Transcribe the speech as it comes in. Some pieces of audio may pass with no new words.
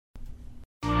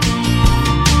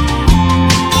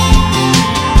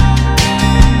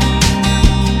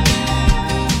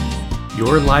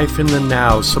your life in the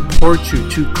now, support you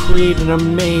to create an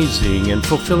amazing and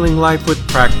fulfilling life with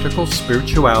practical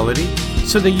spirituality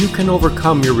so that you can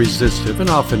overcome your resistive and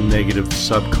often negative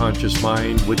subconscious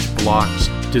mind which blocks,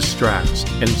 distracts,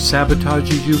 and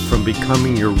sabotages you from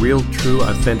becoming your real, true,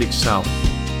 authentic self.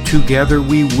 Together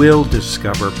we will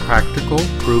discover practical,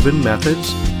 proven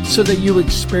methods so that you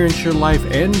experience your life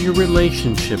and your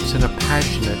relationships in a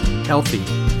passionate, healthy,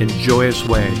 and joyous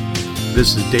way.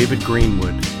 This is David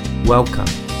Greenwood. Welcome.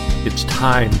 It's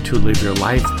time to live your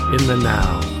life in the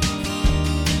now.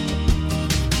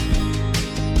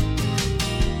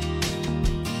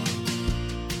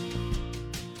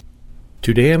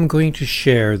 Today I'm going to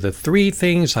share the 3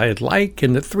 things I like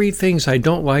and the 3 things I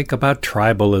don't like about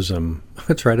tribalism.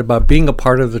 That's right, about being a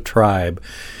part of the tribe.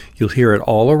 You'll hear it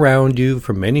all around you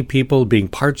from many people being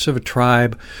parts of a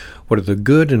tribe. What are the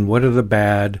good and what are the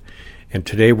bad? And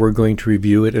today we're going to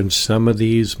review it, and some of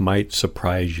these might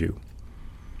surprise you.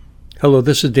 Hello,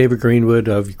 this is David Greenwood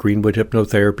of Greenwood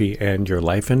Hypnotherapy and Your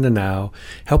Life in the Now,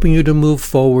 helping you to move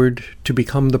forward, to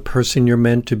become the person you're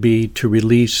meant to be, to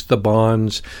release the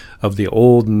bonds of the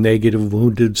old, negative,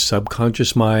 wounded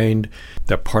subconscious mind,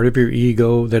 that part of your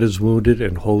ego that is wounded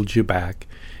and holds you back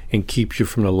and keeps you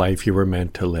from the life you were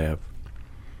meant to live.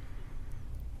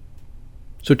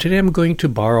 So today I'm going to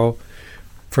borrow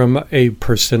from a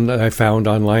person that I found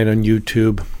online on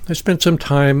YouTube. I spent some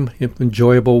time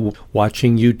enjoyable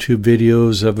watching YouTube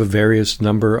videos of a various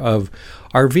number of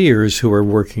RVers who are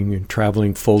working and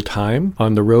traveling full-time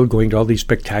on the road, going to all these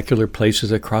spectacular places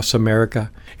across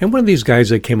America. And one of these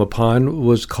guys I came upon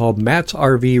was called Matt's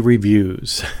RV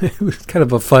Reviews. He was kind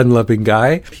of a fun-loving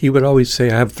guy. He would always say,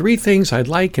 I have 3 things I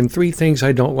like and 3 things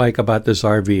I don't like about this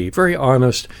RV. Very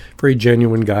honest, very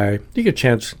genuine guy. You get a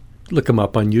chance, look him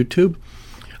up on YouTube.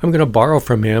 I'm going to borrow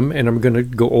from him, and I'm going to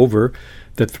go over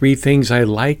the 3 things I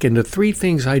like and the 3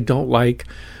 things I don't like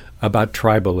about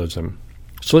tribalism.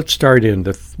 So let's start in.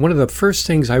 One of the first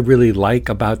things I really like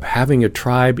about having a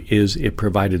tribe is it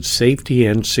provided safety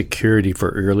and security for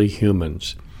early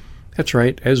humans. That's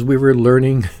right. As we were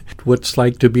learning what it's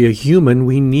like to be a human,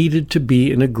 we needed to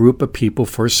be in a group of people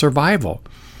for survival.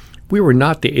 We were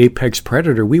not the apex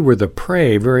predator, we were the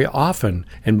prey very often,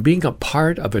 and being a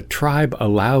part of a tribe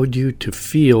allowed you to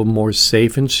feel more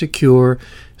safe and secure,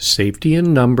 safety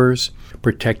in numbers,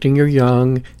 protecting your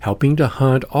young, helping to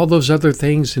hunt, all those other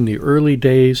things in the early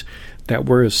days that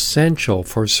were essential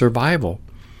for survival.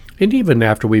 And even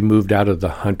after we moved out of the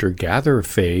hunter-gatherer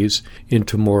phase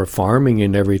into more farming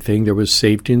and everything, there was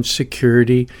safety and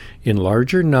security in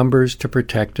larger numbers to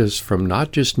protect us from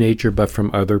not just nature but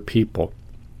from other people.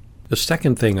 The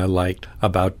second thing I liked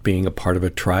about being a part of a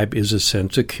tribe is a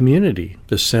sense of community,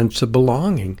 the sense of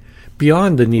belonging.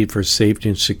 Beyond the need for safety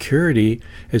and security,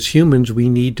 as humans we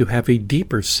need to have a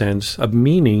deeper sense of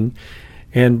meaning,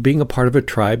 and being a part of a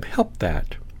tribe helped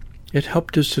that. It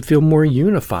helped us to feel more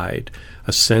unified,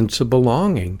 a sense of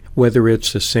belonging, whether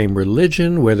it's the same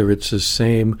religion, whether it's the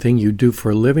same thing you do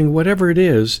for a living, whatever it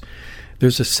is.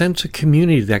 There's a sense of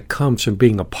community that comes from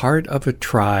being a part of a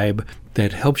tribe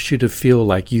that helps you to feel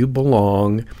like you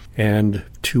belong and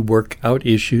to work out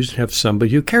issues and have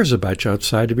somebody who cares about you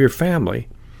outside of your family.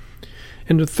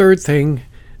 And the third thing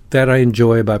that I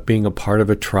enjoy about being a part of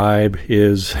a tribe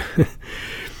is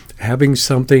having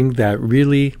something that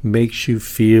really makes you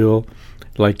feel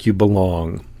like you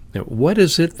belong. Now, what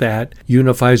is it that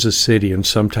unifies a city and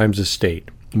sometimes a state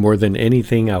more than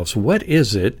anything else? What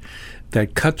is it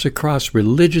that cuts across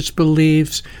religious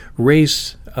beliefs,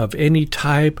 race of any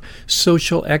type,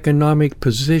 social economic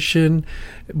position,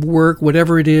 work,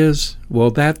 whatever it is? Well,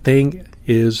 that thing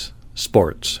is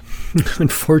sports.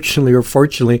 Unfortunately or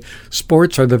fortunately,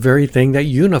 sports are the very thing that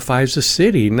unifies a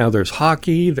city. Now there's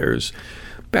hockey, there's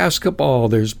basketball,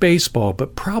 there's baseball,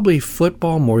 but probably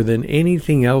football more than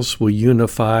anything else will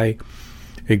unify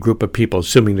a group of people,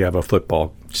 assuming they have a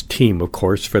football team, of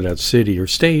course, for that city or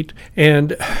state.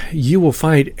 And you will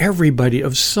find everybody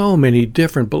of so many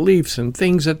different beliefs and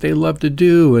things that they love to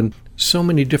do, and so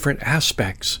many different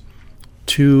aspects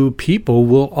to people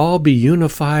will all be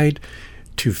unified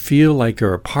to feel like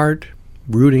they're a part,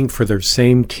 rooting for their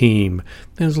same team.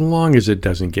 As long as it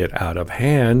doesn't get out of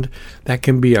hand, that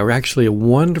can be actually a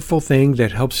wonderful thing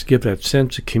that helps give that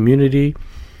sense of community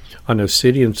on a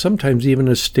city and sometimes even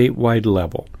a statewide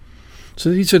level. So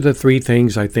these are the 3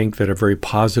 things I think that are very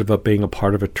positive about being a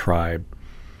part of a tribe.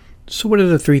 So what are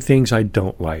the 3 things I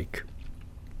don't like?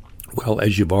 Well,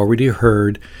 as you've already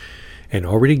heard and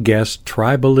already guessed,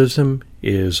 tribalism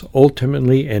is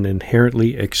ultimately and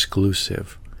inherently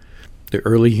exclusive. The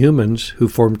early humans who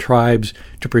formed tribes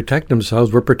to protect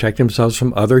themselves were protecting themselves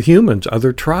from other humans,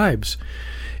 other tribes.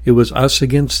 It was us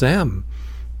against them.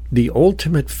 The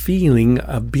ultimate feeling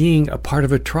of being a part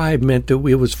of a tribe meant that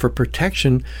it was for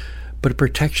protection, but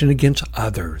protection against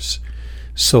others.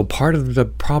 So part of the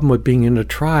problem with being in a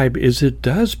tribe is it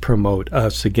does promote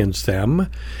us against them.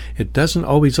 It doesn't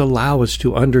always allow us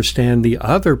to understand the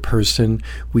other person.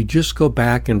 We just go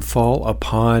back and fall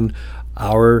upon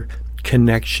our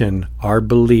connection, our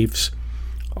beliefs,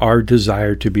 our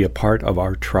desire to be a part of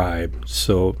our tribe.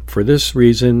 So for this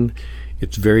reason,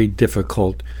 it's very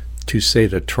difficult to say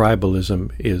that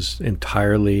tribalism is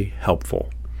entirely helpful.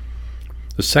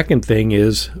 The second thing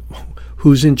is,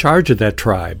 who's in charge of that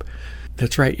tribe?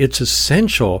 That's right. It's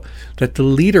essential that the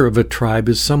leader of a tribe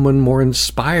is someone more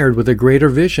inspired with a greater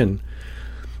vision.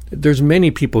 There's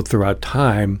many people throughout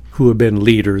time who have been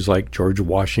leaders, like George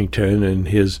Washington and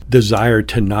his desire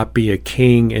to not be a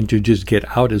king and to just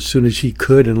get out as soon as he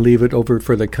could and leave it over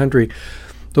for the country.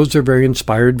 Those are very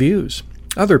inspired views.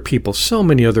 Other people, so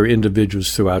many other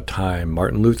individuals throughout time,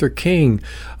 Martin Luther King,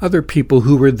 other people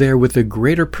who were there with a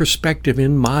greater perspective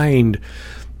in mind.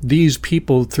 These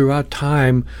people throughout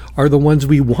time are the ones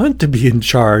we want to be in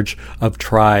charge of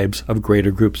tribes, of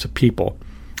greater groups of people.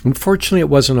 Unfortunately, it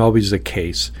wasn't always the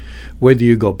case. Whether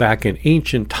you go back in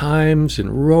ancient times, in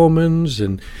Romans,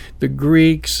 and the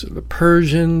Greeks, the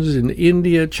Persians, in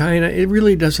India, China, it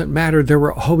really doesn't matter. There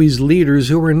were always leaders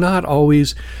who were not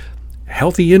always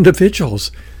healthy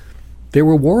individuals. They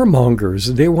were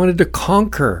warmongers. They wanted to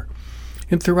conquer.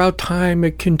 And throughout time,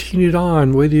 it continued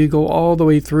on, whether you go all the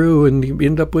way through and you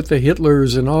end up with the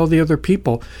Hitlers and all the other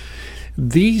people.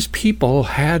 These people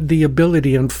had the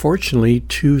ability, unfortunately,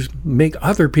 to make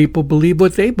other people believe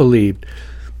what they believed,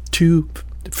 to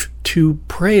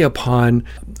prey upon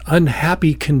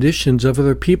unhappy conditions of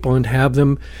other people and have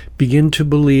them begin to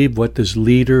believe what this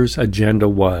leader's agenda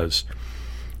was.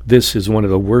 This is one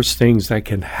of the worst things that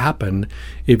can happen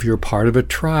if you're part of a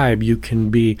tribe. You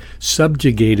can be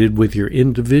subjugated with your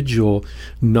individual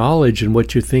knowledge and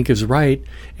what you think is right,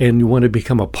 and you want to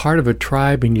become a part of a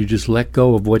tribe and you just let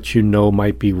go of what you know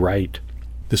might be right.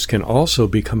 This can also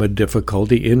become a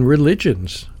difficulty in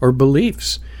religions or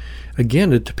beliefs.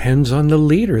 Again, it depends on the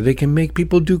leader. They can make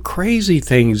people do crazy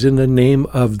things in the name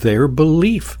of their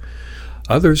belief.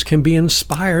 Others can be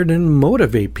inspired and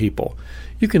motivate people.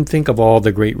 You can think of all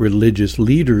the great religious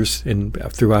leaders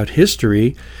throughout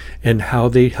history and how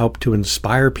they help to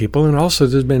inspire people. And also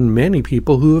there's been many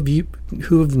people who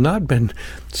have not been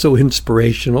so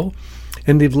inspirational,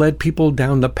 and they've led people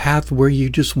down the path where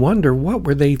you just wonder, what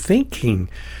were they thinking?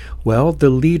 Well, the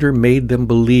leader made them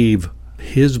believe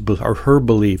his or her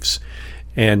beliefs,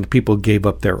 and people gave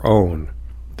up their own.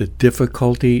 The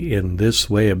difficulty in this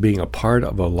way of being a part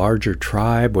of a larger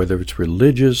tribe, whether it's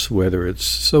religious, whether it's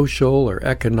social or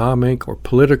economic or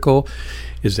political,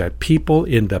 is that people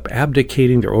end up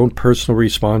abdicating their own personal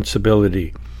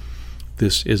responsibility.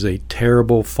 This is a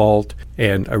terrible fault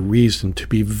and a reason to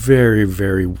be very,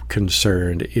 very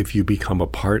concerned if you become a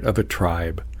part of a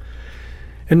tribe.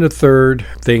 And the third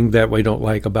thing that we don't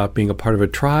like about being a part of a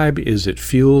tribe is it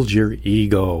fuels your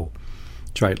ego.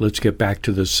 That's right, let's get back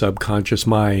to the subconscious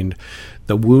mind.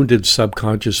 The wounded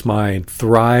subconscious mind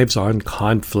thrives on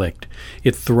conflict.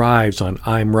 It thrives on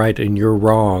I'm right and you're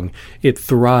wrong. It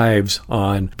thrives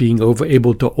on being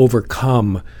able to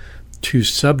overcome, to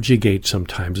subjugate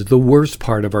sometimes. The worst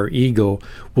part of our ego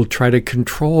will try to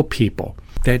control people.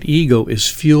 That ego is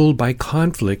fueled by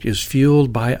conflict, is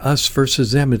fueled by us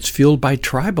versus them. It's fueled by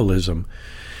tribalism.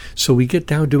 So we get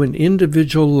down to an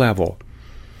individual level.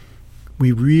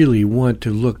 We really want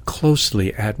to look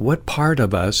closely at what part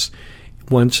of us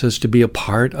wants us to be a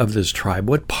part of this tribe.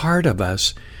 What part of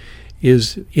us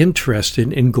is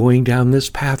interested in going down this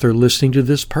path or listening to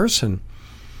this person?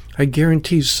 I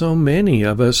guarantee so many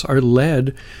of us are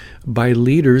led by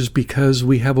leaders because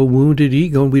we have a wounded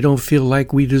ego and we don't feel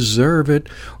like we deserve it,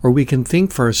 or we can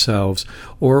think for ourselves,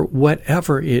 or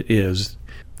whatever it is.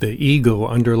 The ego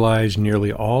underlies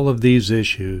nearly all of these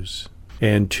issues.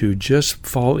 And to just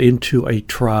fall into a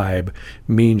tribe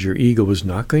means your ego is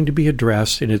not going to be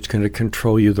addressed, and it's going to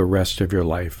control you the rest of your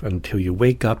life until you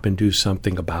wake up and do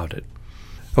something about it.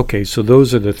 Okay, so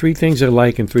those are the 3 things I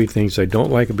like and 3 things I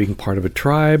don't like of being part of a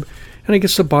tribe. And I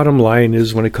guess the bottom line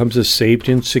is, when it comes to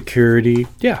safety and security,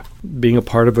 being a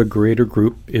part of a greater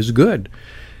group is good.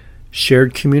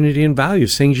 Shared community and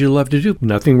values, things you love to do.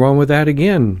 Nothing wrong with that,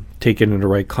 again, taken in the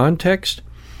right context.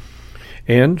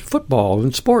 And football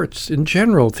and sports in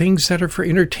general, things that are for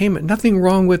entertainment. Nothing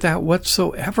wrong with that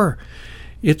whatsoever.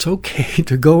 It's okay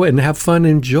to go and have fun,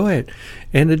 enjoy it.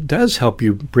 And it does help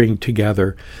you bring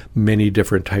together many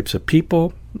different types of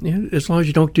people. As long as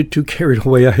you don't get too carried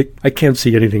away, I can't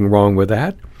see anything wrong with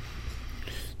that.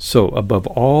 So above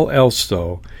all else,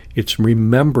 though, It's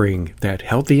remembering that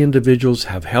healthy individuals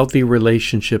have healthy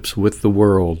relationships with the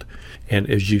world. And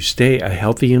as you stay a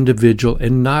healthy individual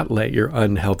and not let your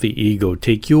unhealthy ego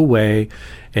take you away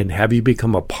and have you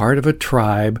become a part of a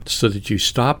tribe so that you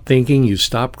stop thinking, you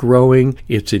stop growing,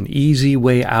 it's an easy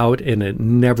way out and it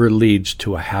never leads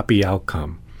to a happy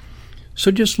outcome. So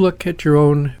just look at your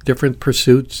own different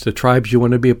pursuits, the tribes you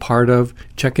want to be a part of.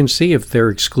 Check and see if they're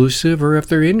exclusive or if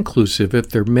they're inclusive, if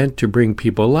they're meant to bring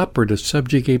people up or to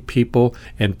subjugate people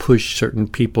and push certain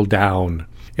people down.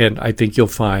 And I think you'll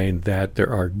find that there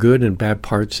are good and bad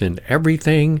parts in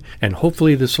everything. And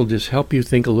hopefully this will just help you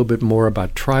think a little bit more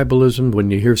about tribalism when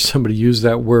you hear somebody use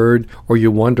that word, or you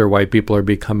wonder why people are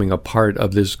becoming a part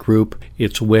of this group.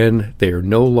 It's when they are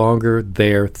no longer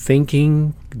there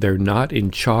thinking, they're not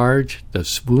in charge,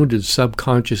 the wounded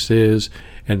subconscious is,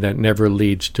 and that never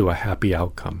leads to a happy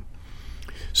outcome.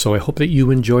 So I hope that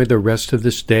you enjoy the rest of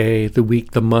this day, the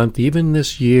week, the month, even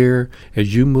this year,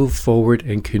 as you move forward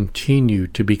and continue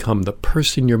to become the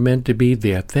person you're meant to be,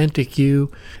 the authentic you,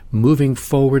 moving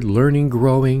forward, learning,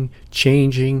 growing,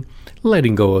 changing,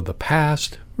 letting go of the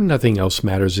past. Nothing else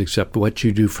matters except what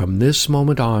you do from this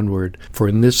moment onward, for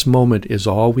in this moment is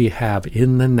all we have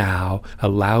in the now,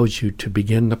 allows you to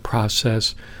begin the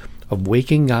process of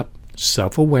waking up,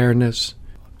 self-awareness,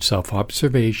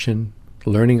 self-observation,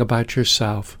 learning about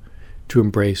yourself to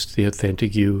embrace the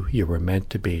authentic you were meant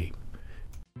to be.